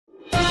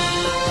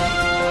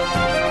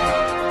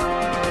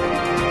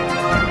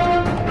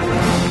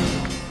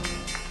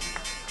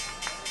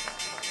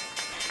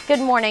Good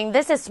morning.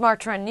 This is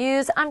SmarTrend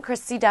News. I'm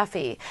Christy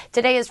Duffy.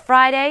 Today is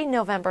Friday,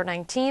 November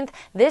 19th.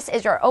 This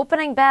is your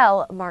opening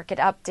bell market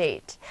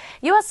update.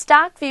 U.S.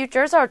 stock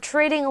futures are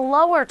trading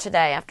lower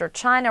today after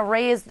China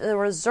raised the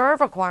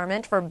reserve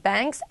requirement for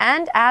banks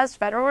and as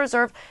Federal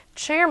Reserve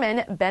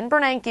Chairman Ben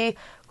Bernanke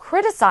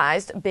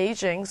criticized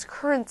Beijing's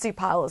currency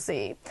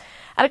policy.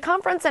 At a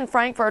conference in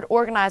Frankfurt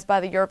organized by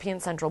the European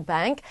Central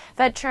Bank,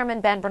 Fed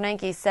Chairman Ben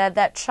Bernanke said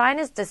that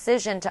China's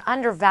decision to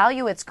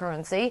undervalue its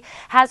currency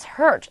has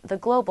hurt the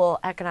global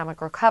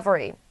economic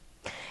recovery.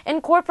 In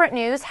corporate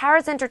news,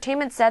 Harrah's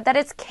Entertainment said that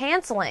it's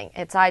canceling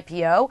its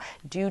IPO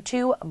due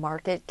to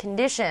market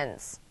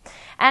conditions.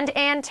 And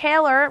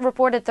AnnTaylor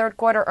reported third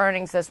quarter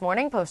earnings this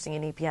morning, posting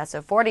an EPS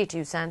of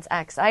 42 cents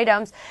ex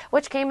items,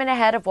 which came in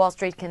ahead of Wall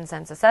Street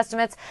consensus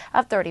estimates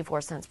of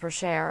 34 cents per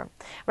share.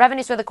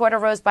 Revenues for the quarter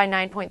rose by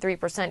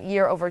 9.3%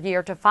 year over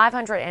year to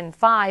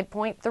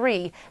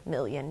 $505.3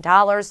 million,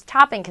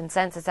 topping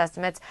consensus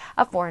estimates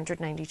of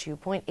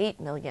 $492.8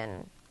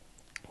 million.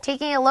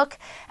 Taking a look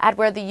at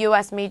where the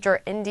U.S.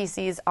 major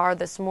indices are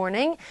this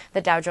morning,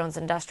 the Dow Jones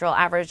Industrial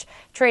Average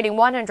trading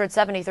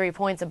 173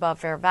 points above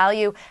fair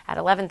value at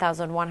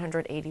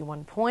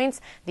 11,181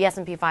 points. The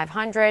S&P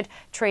 500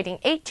 trading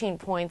 18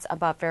 points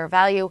above fair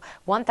value,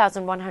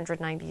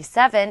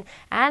 1,197.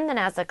 And the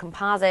Nasdaq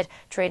Composite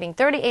trading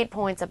 38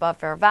 points above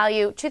fair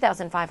value,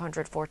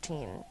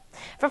 2,514.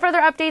 For further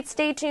updates,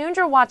 stay tuned.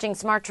 You're watching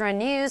SmarTrend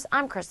News.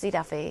 I'm Christy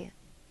Duffy.